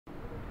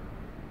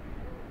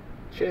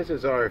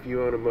Chances are, if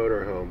you own a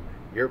motorhome,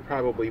 you're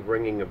probably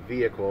bringing a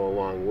vehicle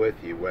along with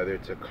you, whether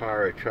it's a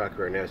car, a truck,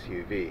 or an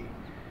SUV.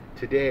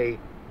 Today,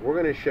 we're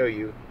going to show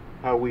you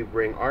how we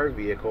bring our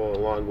vehicle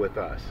along with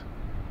us.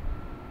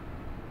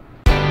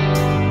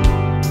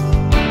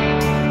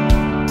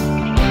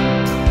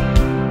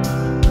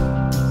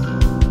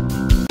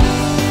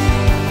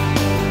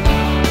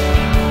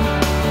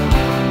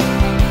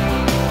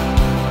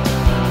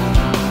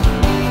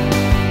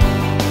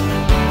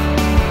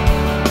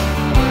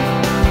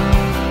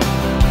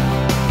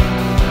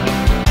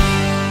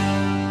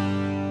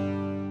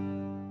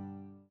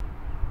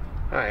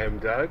 Hi, I'm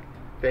Doug.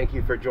 Thank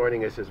you for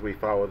joining us as we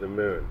follow the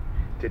moon.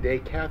 Today,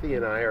 Kathy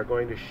and I are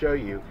going to show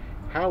you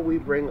how we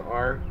bring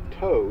our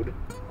toad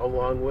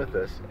along with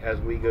us as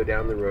we go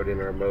down the road in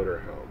our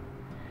motorhome.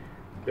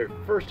 There,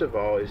 first of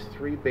all, is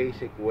three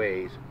basic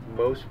ways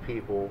most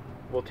people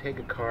will take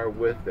a car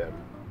with them,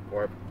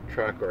 or a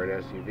truck or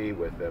an SUV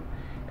with them,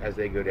 as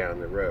they go down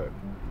the road.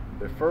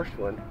 The first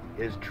one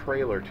is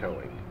trailer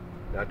towing.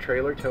 Now,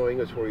 trailer towing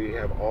is where you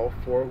have all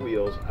four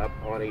wheels up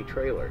on a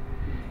trailer.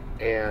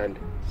 And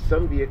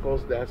some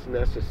vehicles that's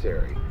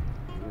necessary.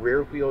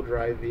 Rear wheel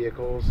drive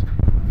vehicles,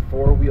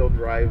 four wheel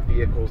drive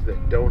vehicles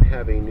that don't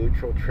have a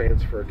neutral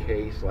transfer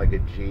case like a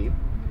Jeep,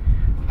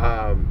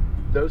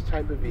 those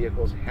type of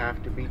vehicles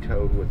have to be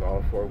towed with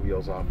all four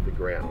wheels off the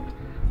ground.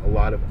 A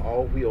lot of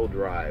all-wheel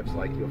drives,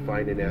 like you'll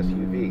find in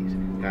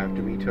SUVs, have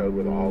to be towed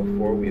with all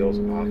four wheels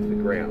off the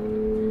ground.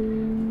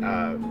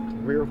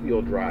 Rear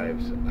wheel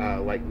drives,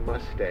 like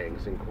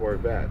Mustangs and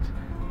Corvettes,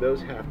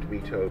 those have to be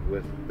towed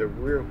with the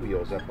rear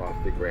wheels up off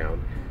the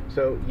ground,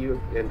 so you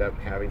end up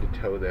having to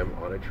tow them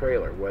on a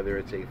trailer, whether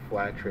it's a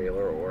flat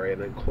trailer or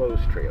an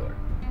enclosed trailer.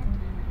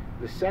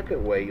 The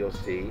second way you'll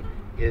see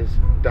is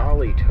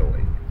dolly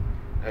towing.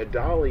 A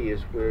dolly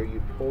is where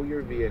you pull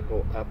your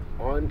vehicle up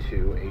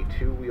onto a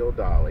two-wheel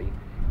dolly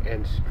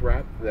and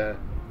strap the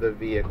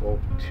vehicle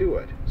to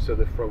it so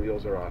the front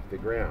wheels are off the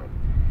ground.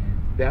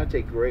 That's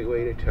a great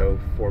way to tow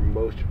for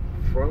most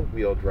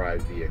front-wheel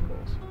drive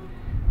vehicles.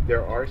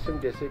 There are some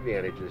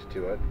disadvantages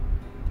to it.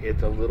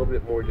 It's a little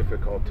bit more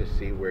difficult to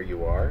see where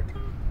you are,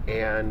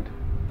 and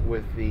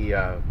with the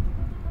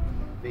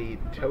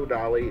tow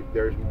dolly,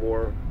 there's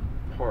more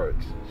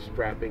parts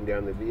strapping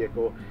down the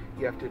vehicle.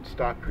 You have to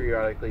stop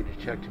periodically to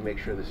check to make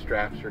sure the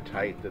straps are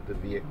tight, that the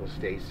vehicle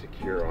stays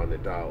secure on the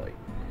dolly.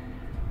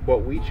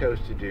 What we chose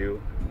to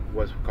do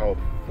was called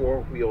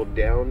four-wheel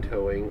down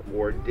towing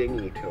or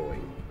dinghy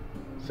towing.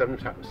 Some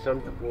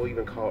will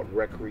even call it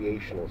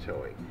recreational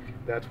towing.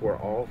 That's where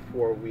all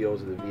four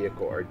wheels of the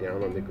vehicle are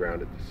down on the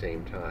ground at the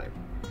same time.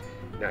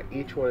 Now,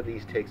 each one of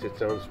these takes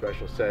its own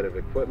special set of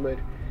equipment.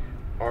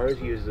 Ours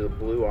uses a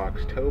Blue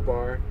Ox tow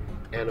bar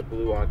and a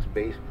Blue Ox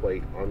base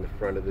plate on the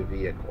front of the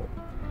vehicle.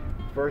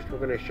 First, we're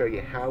going to show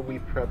you how we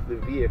prep the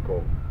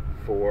vehicle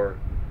for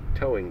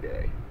towing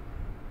day.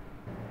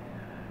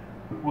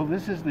 Well,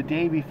 this is the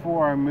day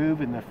before our move,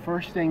 and the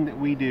first thing that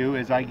we do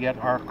is I get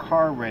our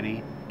car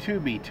ready to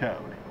be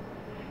towed.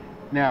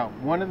 Now,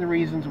 one of the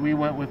reasons we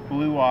went with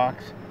Blue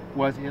Ox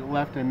was it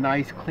left a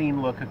nice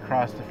clean look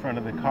across the front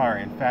of the car.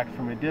 In fact,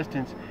 from a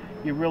distance,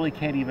 you really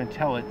can't even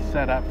tell it's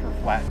set up for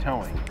flat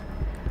towing.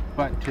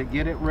 But to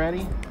get it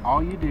ready,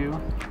 all you do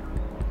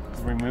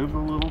is remove the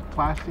little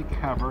plastic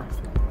cover,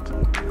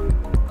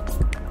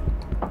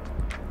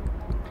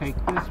 take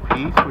this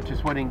piece, which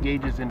is what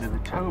engages into the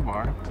tow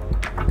bar,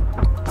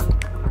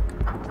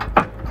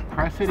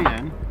 press it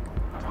in,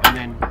 and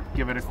then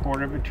give it a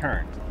quarter of a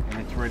turn, and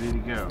it's ready to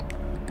go.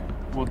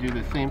 We'll do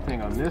the same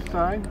thing on this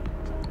side.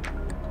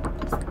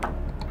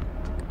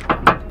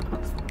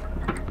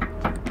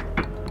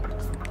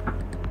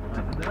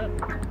 Like that.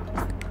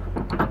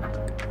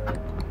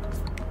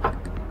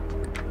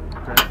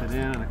 Press it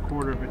in a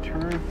quarter of a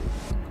turn,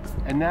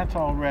 and that's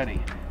all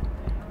ready.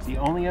 The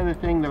only other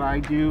thing that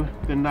I do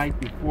the night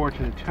before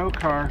to the tow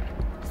car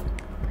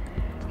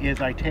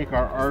is I take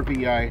our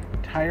RVi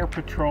Tire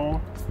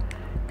Patrol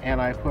and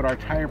I put our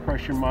tire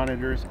pressure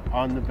monitors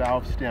on the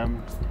valve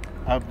stem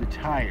of the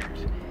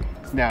tires.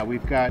 Now,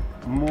 we've got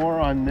more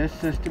on this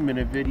system in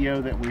a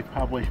video that we've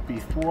published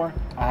before.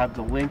 I'll have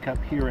the link up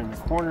here in the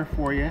corner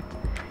for you,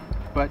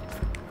 but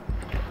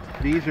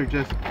these are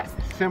just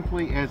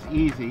simply as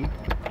easy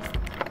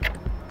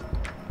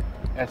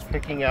as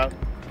picking out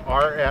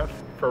RF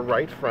for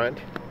right front,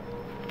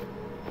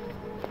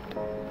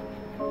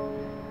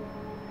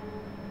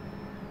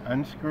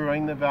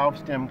 unscrewing the valve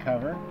stem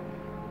cover,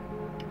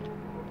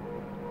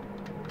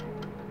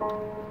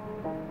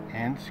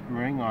 and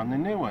screwing on the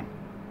new one.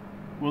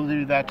 We'll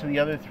do that to the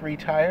other three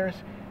tires,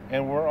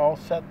 and we're all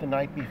set the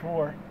night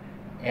before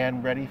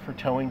and ready for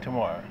towing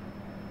tomorrow.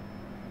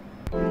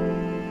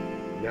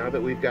 Now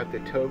that we've got the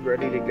tow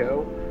ready to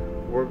go,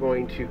 we're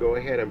going to go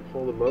ahead and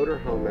pull the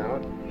motorhome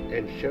out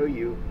and show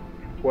you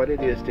what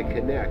it is to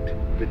connect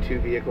the two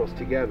vehicles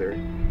together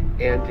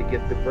and to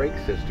get the brake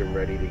system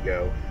ready to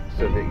go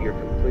so that you're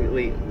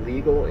completely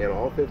legal in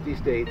all 50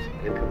 states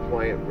and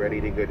compliant, ready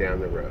to go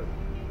down the road.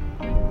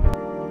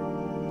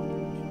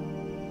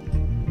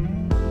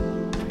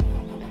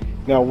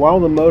 Now, while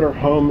the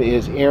motorhome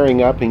is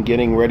airing up and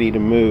getting ready to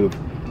move,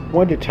 I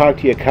wanted to talk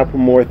to you a couple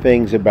more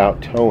things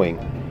about towing.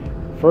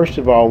 First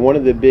of all, one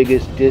of the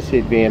biggest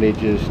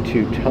disadvantages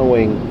to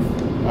towing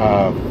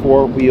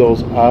four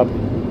wheels up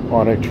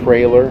on a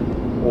trailer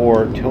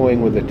or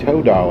towing with a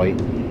tow dolly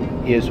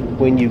is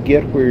when you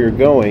get where you're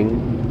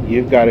going,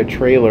 you've got a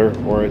trailer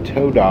or a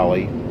tow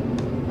dolly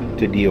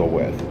to deal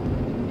with.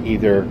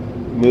 Either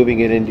moving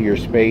it into your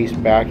space,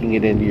 backing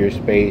it into your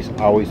space,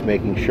 always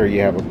making sure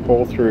you have a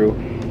pull through,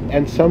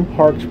 and some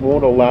parks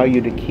won't allow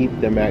you to keep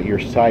them at your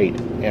site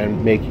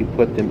and make you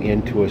put them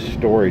into a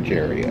storage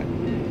area.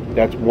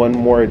 That's one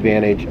more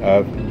advantage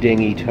of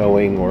dinghy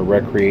towing or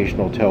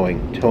recreational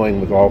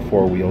towing with all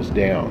four wheels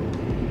down.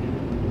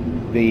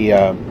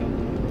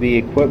 The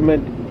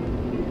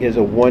equipment is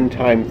a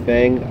one-time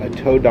thing. A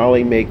tow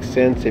dolly makes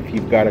sense if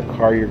you've got a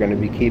car you're going to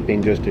be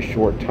keeping just a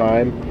short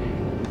time.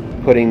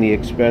 Putting the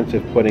expense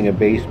of putting a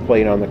base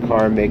plate on the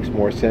car makes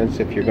more sense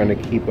if you're going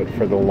to keep it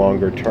for the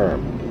longer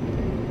term.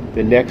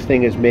 The next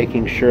thing is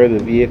making sure the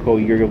vehicle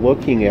you're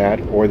looking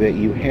at or that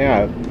you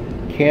have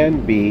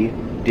can be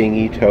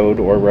dinghy towed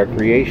or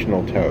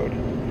recreational towed.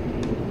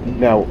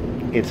 Now,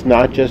 it's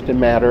not just a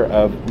matter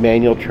of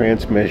manual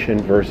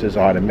transmission versus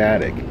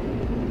automatic.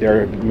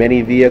 There are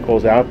many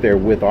vehicles out there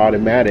with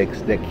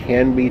automatics that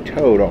can be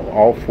towed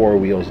all four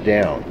wheels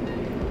down.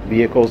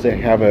 Vehicles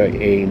that have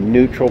a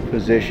neutral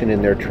position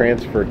in their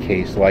transfer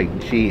case like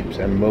Jeeps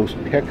and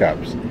most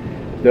pickups,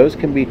 those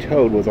can be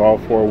towed with all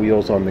four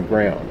wheels on the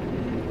ground.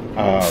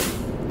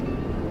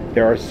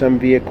 There are some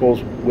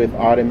vehicles with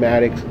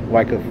automatics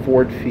like a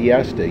Ford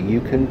Fiesta you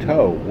can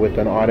tow with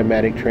an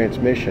automatic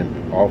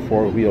transmission, all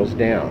four wheels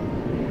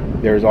down.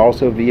 There's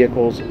also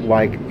vehicles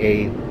like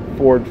a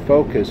Ford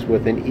Focus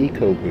with an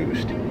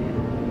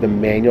EcoBoost. The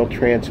manual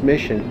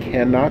transmission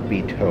cannot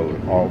be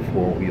towed all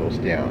four wheels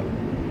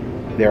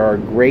down. There are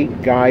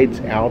great guides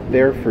out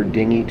there for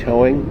dinghy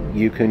towing.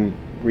 You can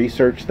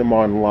research them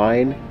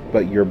online,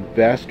 but your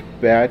best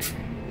bet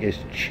is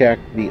check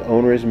the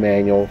owner's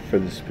manual for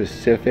the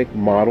specific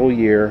model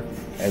year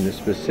and the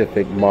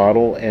specific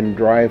model and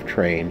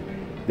drivetrain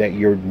that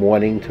you're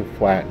wanting to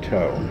flat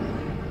tow.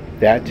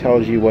 That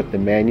tells you what the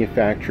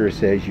manufacturer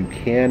says you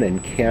can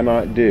and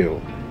cannot do,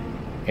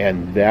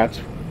 and that's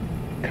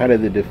kind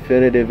of the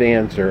definitive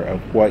answer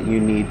of what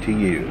you need to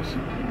use.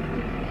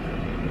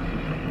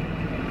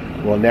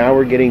 Well, now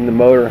we're getting the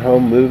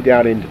motorhome moved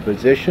out into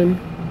position,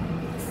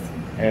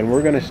 and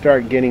we're going to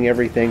start getting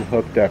everything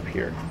hooked up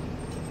here.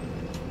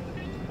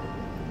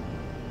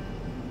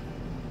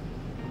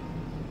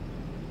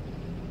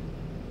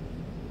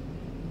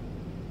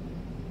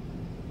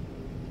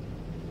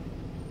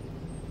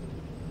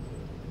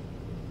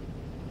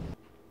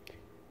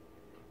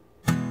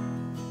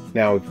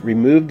 Now,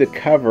 remove the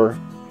cover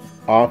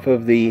off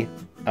of the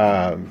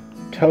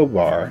tow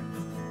bar,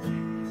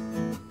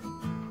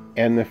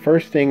 and the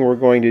first thing we're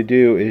going to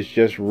do is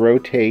just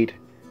rotate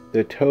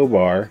the tow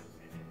bar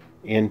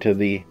into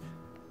the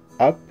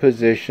up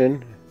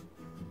position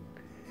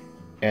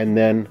and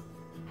then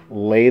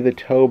lay the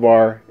tow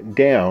bar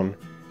down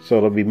so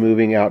it'll be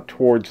moving out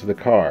towards the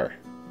car.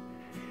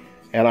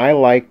 And I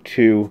like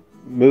to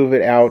move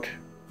it out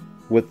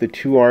with the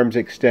two arms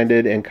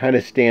extended and kind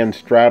of stand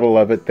straddle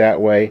of it that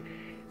way.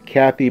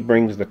 Kathy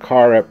brings the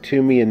car up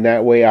to me, and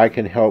that way I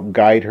can help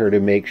guide her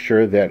to make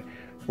sure that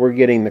we're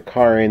getting the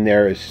car in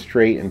there as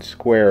straight and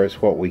square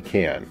as what we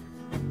can.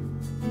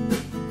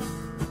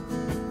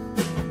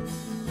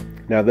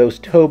 Now, those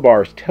tow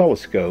bars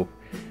telescope,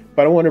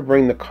 but I want to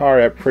bring the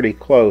car up pretty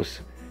close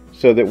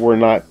so that we're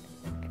not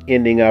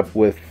ending up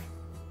with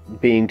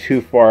being too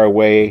far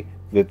away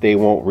that they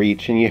won't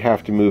reach and you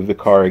have to move the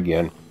car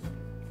again.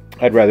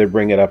 I'd rather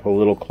bring it up a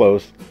little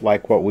close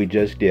like what we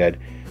just did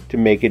to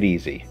make it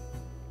easy.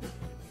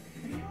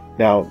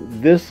 Now,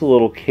 this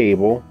little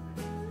cable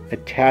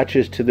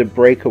attaches to the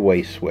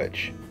breakaway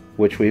switch,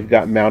 which we've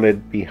got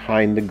mounted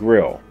behind the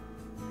grille.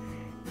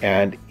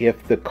 And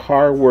if the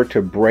car were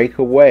to break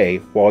away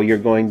while you're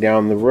going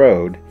down the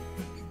road,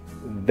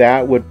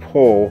 that would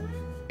pull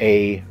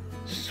a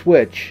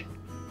switch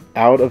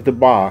out of the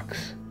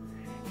box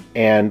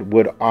and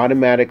would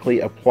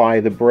automatically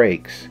apply the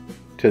brakes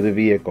to the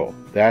vehicle.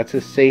 That's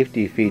a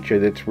safety feature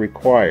that's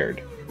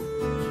required.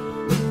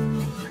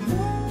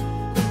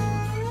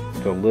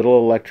 The little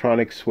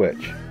electronic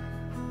switch.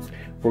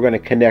 We're going to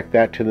connect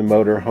that to the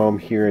motorhome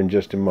here in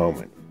just a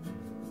moment.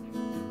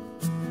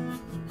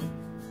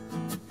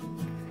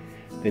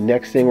 The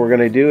next thing we're going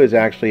to do is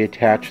actually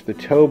attach the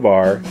tow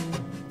bar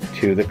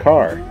to the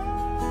car.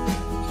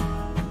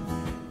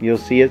 You'll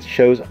see it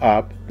shows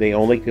up. They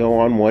only go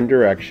on one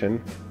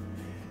direction.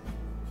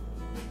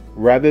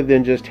 Rather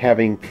than just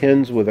having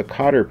pins with a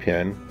cotter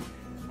pin,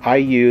 I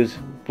use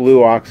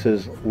Blue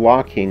Ox's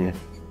locking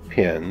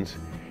pins,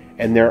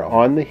 and they're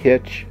on the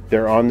hitch,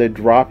 they're on the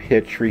drop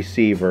hitch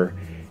receiver,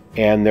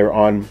 and they're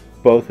on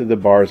both of the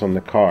bars on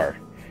the car.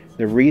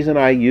 The reason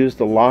I use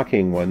the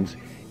locking ones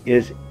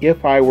is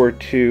if I were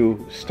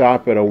to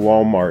stop at a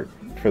Walmart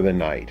for the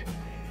night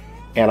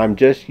and I'm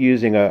just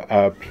using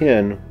a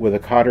pin with a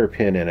cotter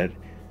pin in it,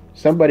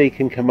 somebody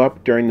can come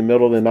up during the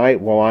middle of the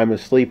night while I'm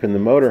asleep in the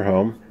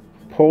motorhome,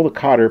 pull the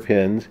cotter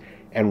pins,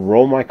 and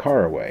roll my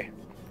car away.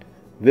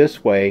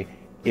 This way,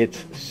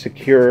 it's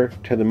secure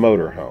to the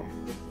motorhome.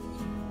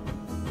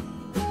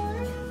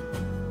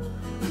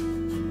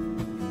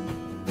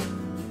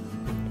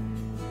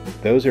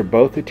 Those are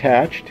both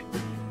attached,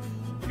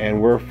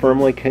 and we're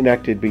firmly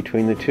connected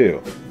between the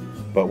two,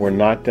 but we're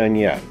not done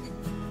yet.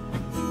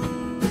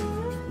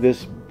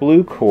 This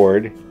blue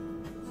cord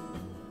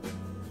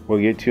we'll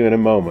get to in a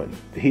moment.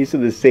 These are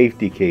the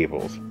safety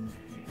cables,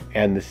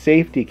 and the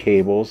safety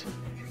cables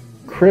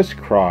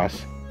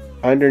crisscross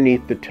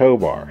underneath the tow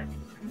bar.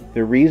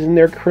 The reason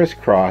they're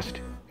crisscrossed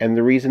and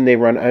the reason they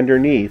run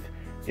underneath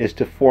is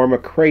to form a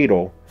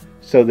cradle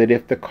so that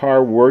if the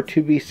car were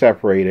to be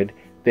separated,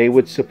 they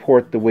would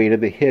support the weight of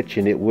the hitch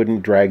and it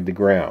wouldn't drag the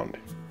ground.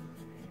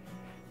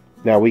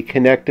 Now we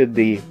connected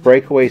the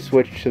breakaway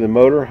switch to the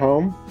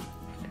motorhome,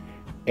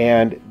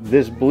 and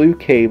this blue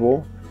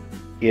cable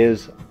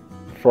is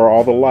for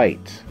all the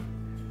lights.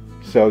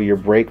 So your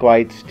brake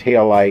lights,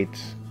 tail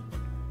lights,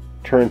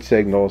 turn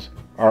signals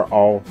are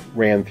all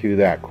ran through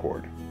that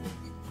cord.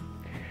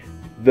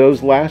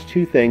 Those last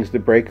two things, the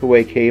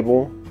breakaway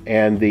cable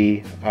and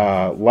the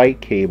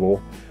light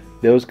cable,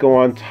 those go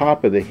on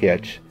top of the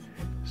hitch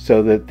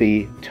so that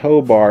the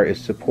tow bar is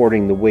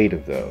supporting the weight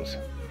of those.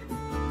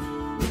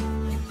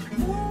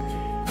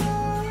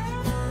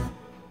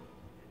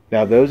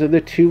 Now those are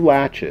the two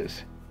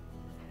latches,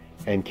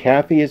 and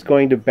Kathy is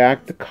going to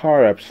back the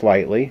car up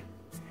slightly,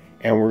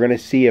 and we're going to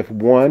see if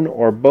one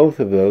or both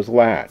of those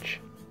latch.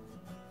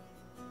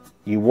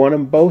 You want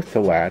them both to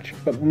latch,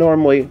 but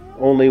normally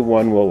only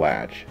one will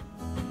latch.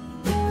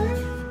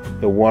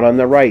 The one on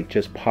the right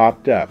just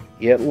popped up.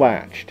 It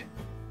latched.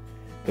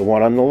 The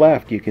one on the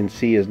left you can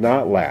see is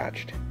not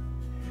latched.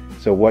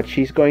 So what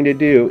she's going to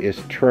do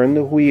is turn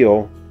the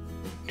wheel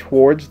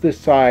towards the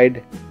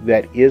side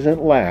that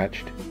isn't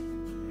latched,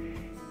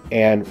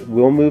 and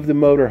we'll move the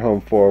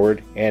motorhome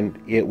forward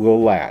and it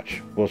will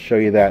latch. We'll show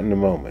you that in a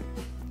moment.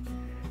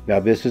 Now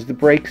this is the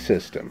brake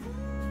system.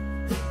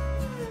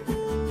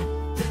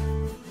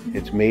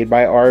 It's made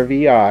by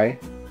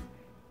RVi,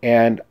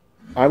 and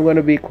I'm going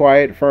to be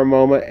quiet for a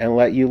moment and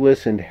let you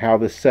listen to how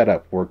the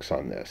setup works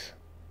on this.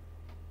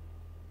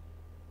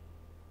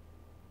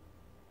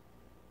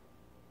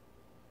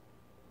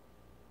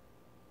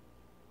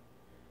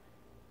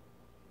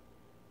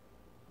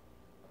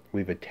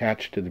 We've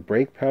attached to the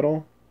brake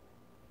pedal.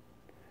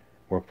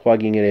 We're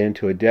plugging it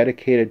into a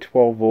dedicated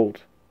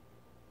 12-volt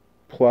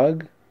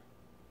plug,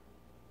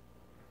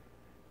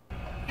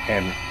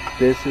 and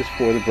this is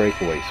for the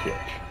breakaway switch.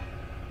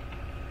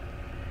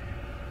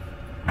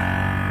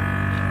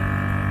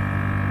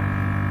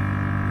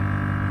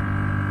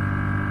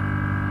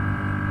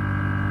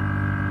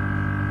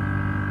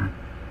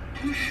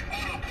 Push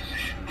auto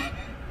position button.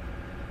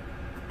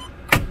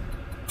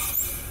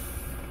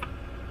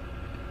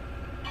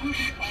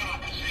 Push auto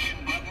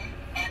position button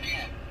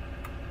again.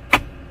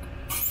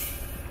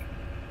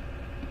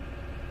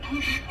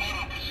 Push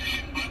auto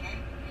position button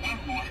one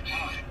more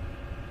time.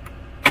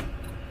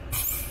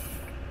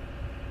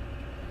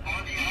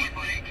 RVi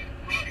brake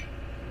ready.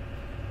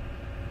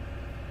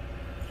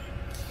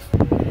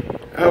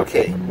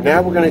 Okay,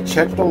 now we're going to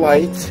check the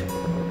lights.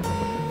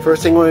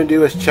 First thing we're going to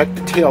do is check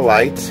the tail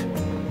lights,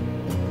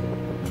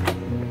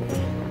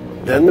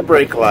 then the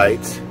brake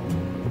lights,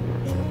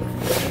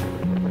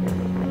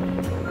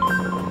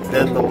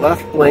 then the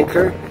left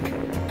blinker,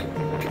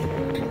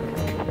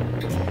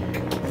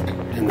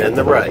 and then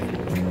the right.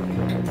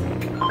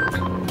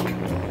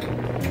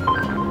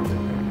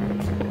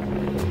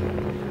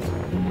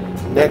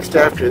 Next,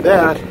 after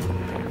that,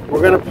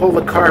 we're going to pull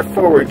the car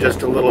forward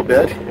just a little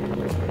bit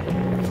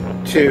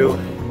to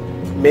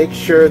make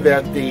sure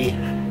that the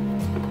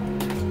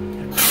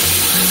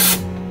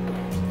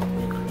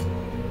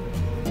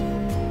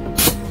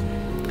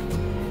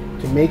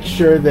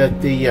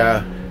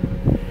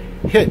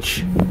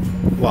hitch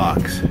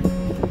locks,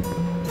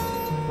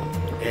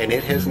 and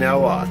it has now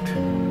locked.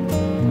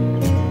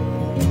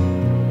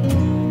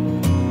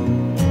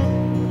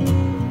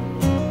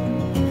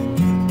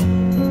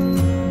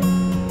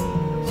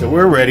 So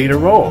we're ready to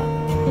roll.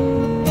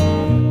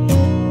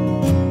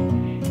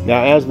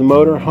 Now, as the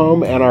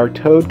motorhome and our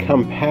Toad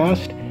come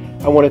past,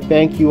 I want to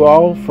thank you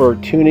all for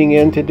tuning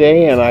in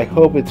today, and I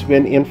hope it's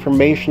been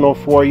informational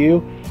for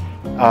you.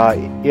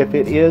 If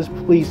it is,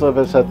 please leave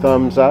us a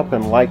thumbs up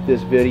and like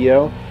this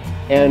video,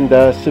 and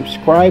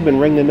subscribe and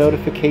ring the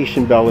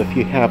notification bell if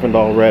you haven't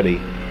already.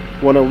 I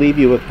want to leave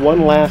you with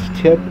one last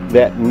tip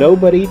that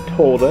nobody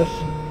told us,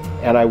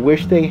 and I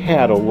wish they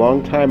had a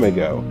long time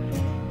ago.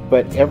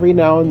 But every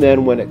now and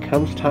then when it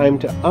comes time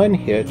to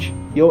unhitch,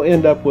 you'll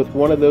end up with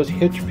one of those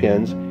hitch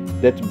pins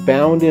that's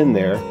bound in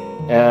there,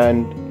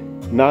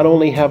 and not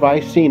only have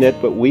I seen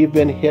it, but we've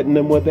been hitting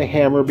them with a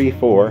hammer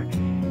before,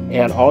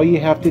 and all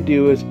you have to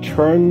do is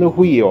turn the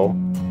wheel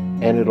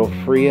and it'll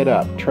free it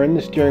up. Turn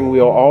the steering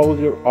wheel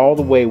all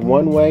the way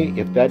one way.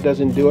 If that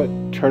doesn't do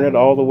it, turn it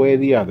all the way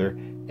the other,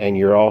 and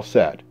you're all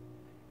set.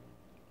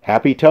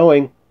 Happy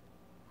towing!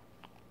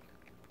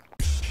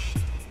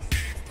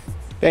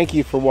 Thank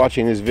you for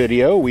watching this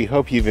video. We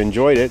hope you've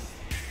enjoyed it.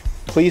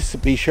 Please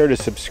be sure to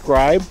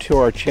subscribe to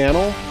our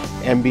channel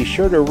and be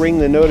sure to ring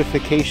the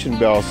notification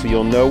bell so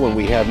you'll know when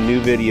we have new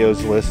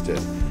videos listed.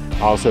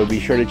 Also be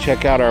sure to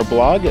check out our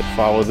blog at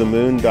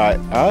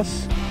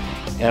followthemoon.us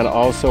and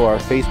also our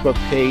Facebook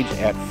page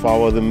at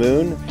Follow the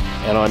Moon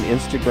and on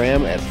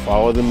Instagram at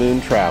Follow the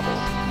Moon Travel.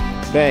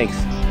 Thanks.